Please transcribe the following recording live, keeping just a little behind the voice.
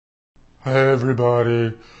Hey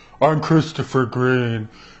everybody, I'm Christopher Green,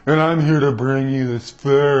 and I'm here to bring you this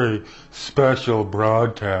very special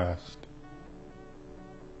broadcast.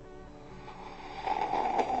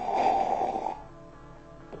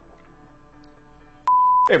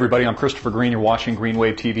 Hey everybody, I'm Christopher Green. You're watching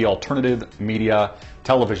Greenwave TV, alternative media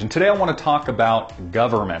television. Today I want to talk about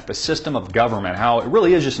government, the system of government, how it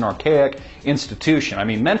really is just an archaic institution. I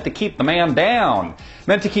mean, meant to keep the man down,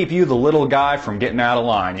 meant to keep you, the little guy, from getting out of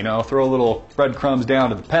line. You know, throw a little breadcrumbs down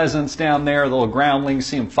to the peasants down there, the little groundlings,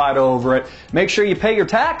 see them fight over it. Make sure you pay your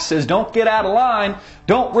taxes, don't get out of line,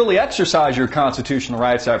 don't really exercise your constitutional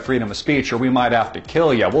rights, that freedom of speech, or we might have to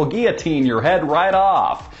kill you. We'll guillotine your head right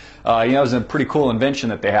off. It was a pretty cool invention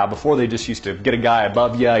that they had. Before, they just used to get a guy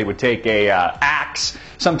above you. He would take a axe.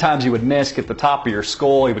 Sometimes he would miss, get the top of your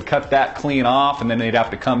skull. He would cut that clean off, and then they'd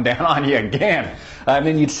have to come down on you again. And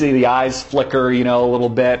then you'd see the eyes flicker, a little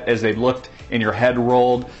bit as they looked, and your head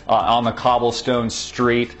rolled on the cobblestone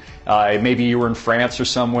street. Maybe you were in France or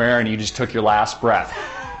somewhere, and you just took your last breath.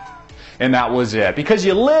 And that was it. Because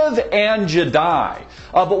you live and you die.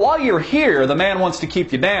 But while you're here, the man wants to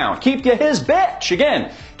keep you down. Keep you his bitch.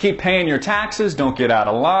 Again, keep paying your taxes. Don't get out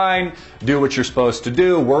of line. Do what you're supposed to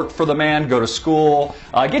do. Work for the man. Go to school.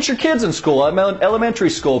 Get your kids in school.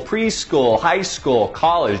 Elementary school, preschool, high school,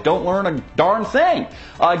 college. Don't learn a darn thing.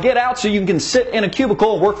 Get out so you can sit in a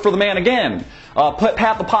cubicle and work for the man again.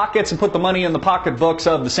 Pat the pockets and put the money in the pocketbooks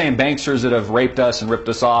of the same banksters that have raped us and ripped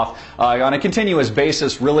us off on a continuous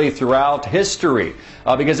basis really throughout history.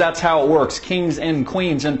 Because that's how it works. Kings and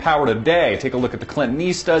queens in power today. Take a look at the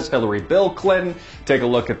Clintonistas, Bill Clinton. Take a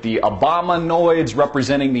look at the Obamanoids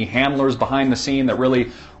representing the handlers behind the scene that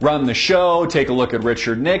really run the show. Take a look at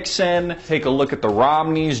Richard Nixon. Take a look at the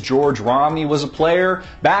Romneys. George Romney was a player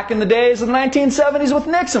back in the days of the 1970s with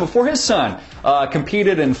Nixon before his son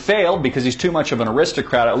competed and failed because he's too much of an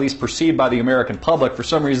aristocrat, at least perceived by the American public. For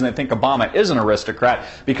some reason, they think Obama is an aristocrat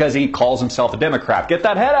because he calls himself a Democrat. Get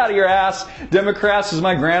that head out of your ass, Democrats, as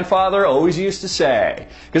my grandfather always used to say.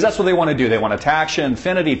 Because that's what they want to do. They want to tax you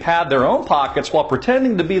infinity, pad their own pockets while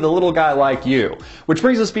pretending to be the little guy like you. Which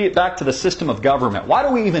brings us back to the system of government. Why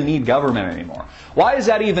do we even need government anymore? Why is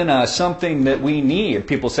that even something that we need?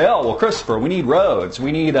 People say, oh, well, Christopher, we need roads.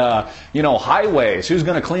 We need, highways. Who's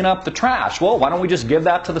going to clean up the trash? Well, why don't we just give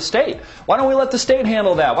that to the state? Why don't we let the state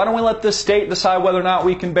handle that? Why don't we let the state decide whether or not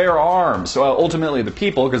we can bear arms? So ultimately the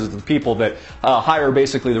people, because it's the people that hire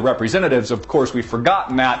basically the representatives. Of course, we've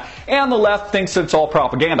forgotten that. And the left thinks it's all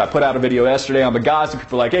propaganda. I put out a video yesterday on Benghazi.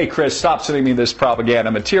 People are like, hey, Chris, stop sending me this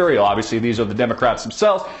propaganda material. Obviously, these are the Democrats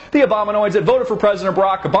themselves. The Obamanoids that voted for President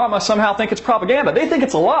Barack Obama somehow think it's propaganda. They think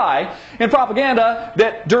it's a lie and propaganda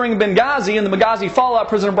that during Benghazi and the Benghazi fallout,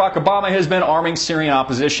 President Barack Obama has been arming Syrian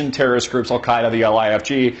opposition terrorist groups, Al-Qaeda, the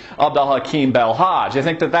LIFG, Abdul Hakim Belhaj. They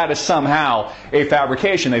think that that is somehow a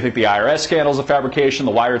fabrication. They think the IRS scandal is a fabrication,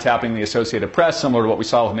 the wiretapping the Associated Press, similar to what we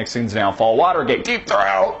saw with Nixon's downfall, Watergate, Deep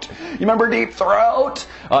Throat. You remember Deep Throat?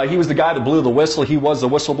 He was the guy that blew the whistle. He was the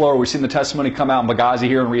whistleblower. We've seen the testimony come out in Benghazi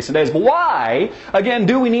here in recent days. But why, again,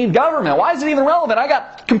 do we need government? Why is it even relevant? I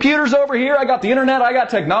got computers over here. I got the internet. I got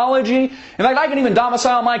technology. In fact, I can even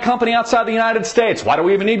domicile my company outside the United States. Why do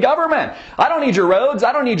we even need government? I don't need your roads.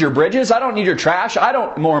 I don't need your bridges. I don't need your trash. I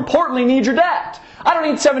don't, more importantly, need your debt. I don't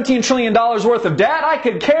need $17 trillion worth of debt. I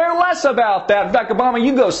could care less about that. In fact, Obama,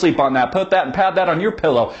 you go sleep on that. Put that and pad that on your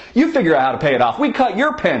pillow. You figure out how to pay it off. We cut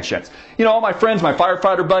your pensions. All my friends, my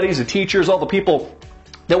firefighter buddies, the teachers, all the people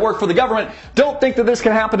that work for the government don't think that this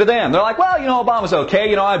can happen to them. They're like, well, Obama's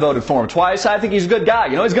okay. I voted for him twice. I think he's a good guy.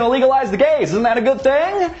 He's going to legalize the gays. Isn't that a good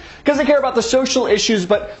thing? Because they care about the social issues,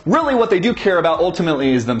 but really what they do care about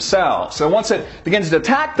ultimately is themselves. So once it begins to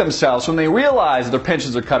attack themselves, when they realize that their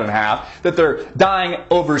pensions are cut in half, that they're dying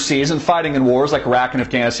overseas and fighting in wars like Iraq and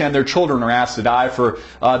Afghanistan, their children are asked to die for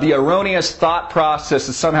the erroneous thought process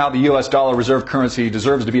that somehow the U.S. dollar reserve currency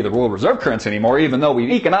deserves to be the world reserve currency anymore, even though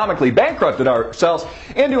we economically bankrupted ourselves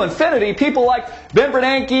into infinity. People like Ben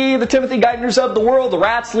Bernanke, the Timothy Geithners of the world, the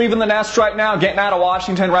rats leaving the nest right now, getting out of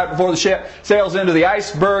Washington right before the ship sails into the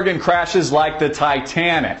iceberg and crashes like the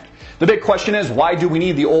Titanic. The big question is, why do we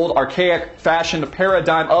need the old, archaic, fashioned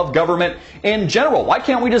paradigm of government in general? Why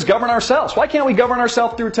can't we just govern ourselves? Why can't we govern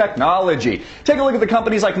ourselves through technology? Take a look at the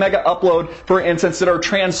companies like Mega Upload, for instance, that are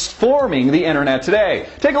transforming the internet today.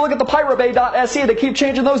 Take a look at the piratebay.se. They keep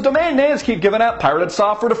changing those domain names, keep giving out pirated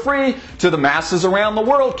software to free to the masses around the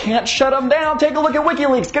world. Can't shut them down. Take a look at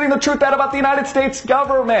WikiLeaks, getting the truth out about the United States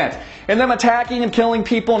government and them attacking and killing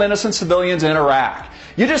people and innocent civilians in Iraq.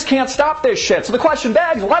 You just can't stop this shit. So the question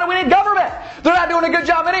begs, why do we need government. They're not doing a good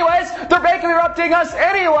job anyways. They're bankrupting us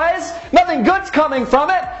anyways. Nothing good's coming from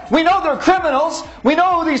it. We know they're criminals. We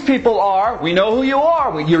know who these people are. We know who you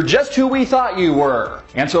are. You're just who we thought you were.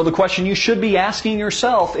 And so the question you should be asking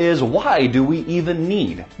yourself is, why do we even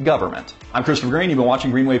need government? I'm Christopher Green. You've been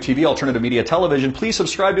watching Greenwave TV, Alternative Media Television. Please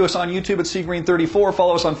subscribe to us on YouTube at cgreen34.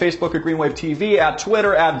 Follow us on Facebook at Greenwave TV, at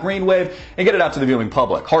Twitter at Greenwave, and get it out to the viewing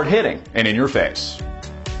public. Hard-hitting and in your face.